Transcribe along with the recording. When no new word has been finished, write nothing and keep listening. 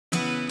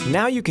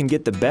Now you can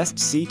get the best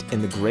seat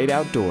in the great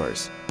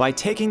outdoors by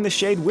taking the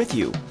shade with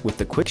you with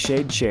the Quik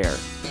Shade chair.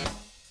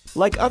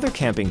 Like other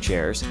camping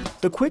chairs,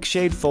 the Quik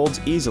Shade folds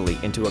easily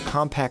into a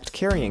compact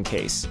carrying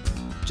case.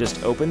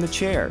 Just open the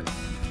chair,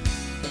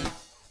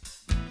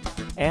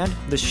 and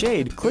the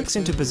shade clicks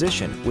into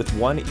position with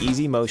one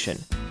easy motion,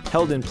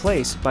 held in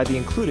place by the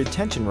included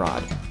tension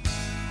rod.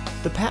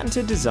 The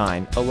patented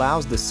design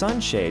allows the sun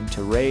shade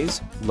to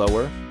raise,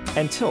 lower,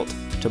 and tilt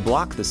to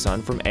block the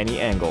sun from any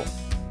angle.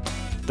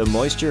 The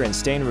moisture and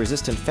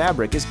stain-resistant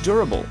fabric is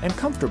durable and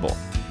comfortable,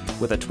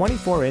 with a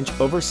 24-inch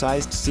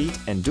oversized seat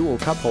and dual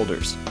cup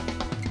holders.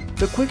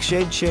 The Quik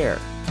Shade chair.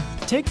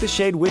 Take the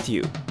shade with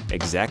you,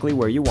 exactly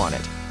where you want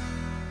it.